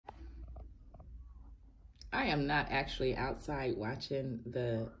I am not actually outside watching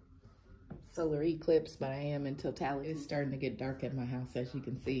the solar eclipse, but I am in totality. It's starting to get dark at my house, as you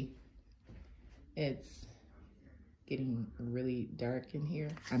can see. It's getting really dark in here.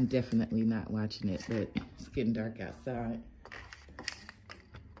 I'm definitely not watching it, but it's getting dark outside.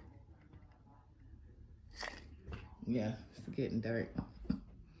 Yeah, it's getting dark.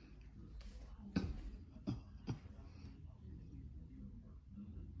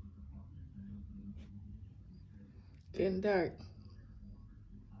 Getting dark.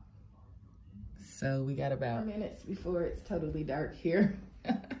 So we got about 4 minutes before it's totally dark here.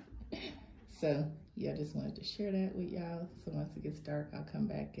 So yeah, I just wanted to share that with y'all. So once it gets dark, I'll come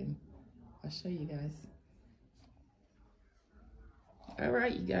back and I'll show you guys. All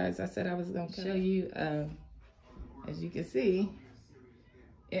right, you guys, I said I was gonna show you, as you can see,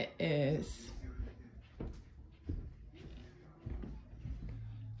 it is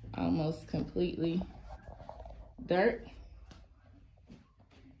almost completely dark.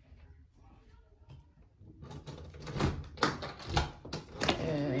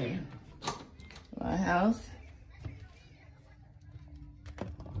 And my house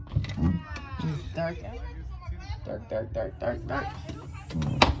is dark out. Dark, dark, dark, dark, dark.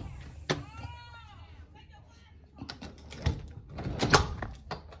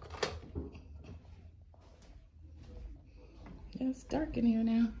 It's dark in here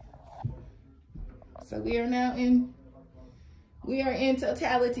now. So we are in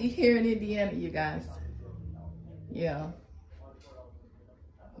totality here in Indiana, you guys. Yeah.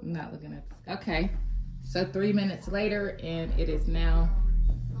 I'm not looking at this. Okay. So 3 minutes later, and it is now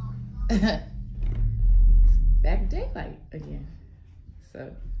back daylight again.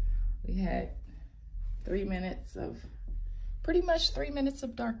 So we had 3 minutes of, pretty much 3 minutes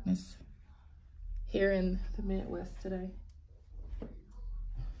of darkness here in the Midwest today.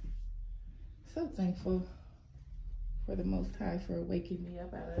 So thankful for the Most High for waking me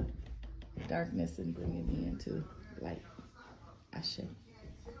up out of darkness and bringing me into light. Ashe.